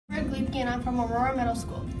Steve Gannon from Aurora Middle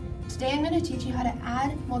School. Today I'm going to teach you how to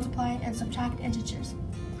add, multiply, and subtract integers.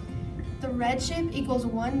 The red chip equals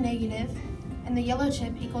 1 negative, and the yellow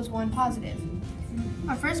chip equals 1 positive.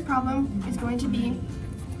 Our first problem is going to be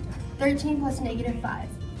 13 plus negative 5.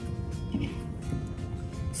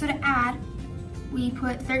 So to add, we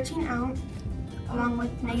put 13 out along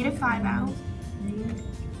with negative 5 out,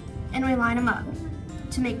 and we line them up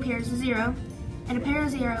to make pairs of 0. And a pair of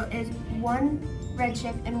 0 is 1 red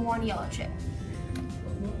chip and 1 yellow chip.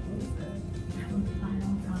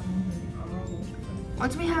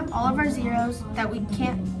 Once we have all of our zeros that we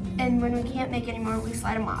can't, and when we can't make anymore, we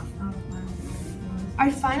slide them off.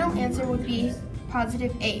 Our final answer would be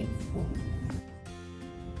positive 8.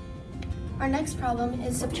 Our next problem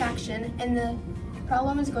is subtraction, and the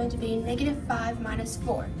problem is going to be negative 5 minus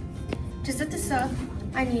 4. To set this up,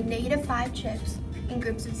 I need negative 5 chips in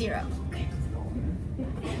groups of 0.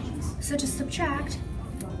 So to subtract,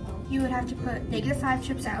 you would have to put negative 5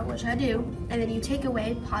 chips out, which I do, and then you take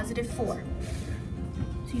away positive 4.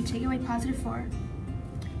 So you take away positive 4,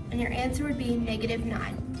 and your answer would be negative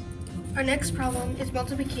 9. Our next problem is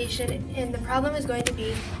multiplication, and the problem is going to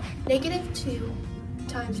be negative 2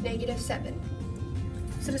 times negative 7.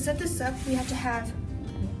 So to set this up, we have to have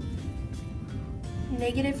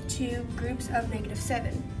negative 2 groups of negative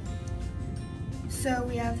 7. So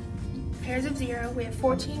we have pairs of 0, we have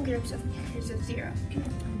 14 groups of pairs of 0.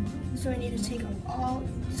 So we need to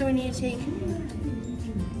take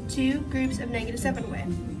 2 groups of negative 7 away.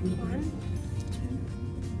 1,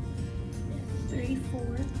 2, 3, 4,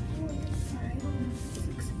 5,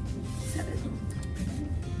 6, 7.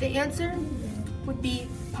 The answer would be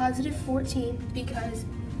positive 14 because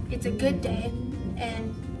it's a good day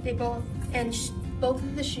and both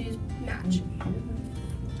of the shoes match.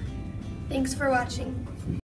 Thanks for watching.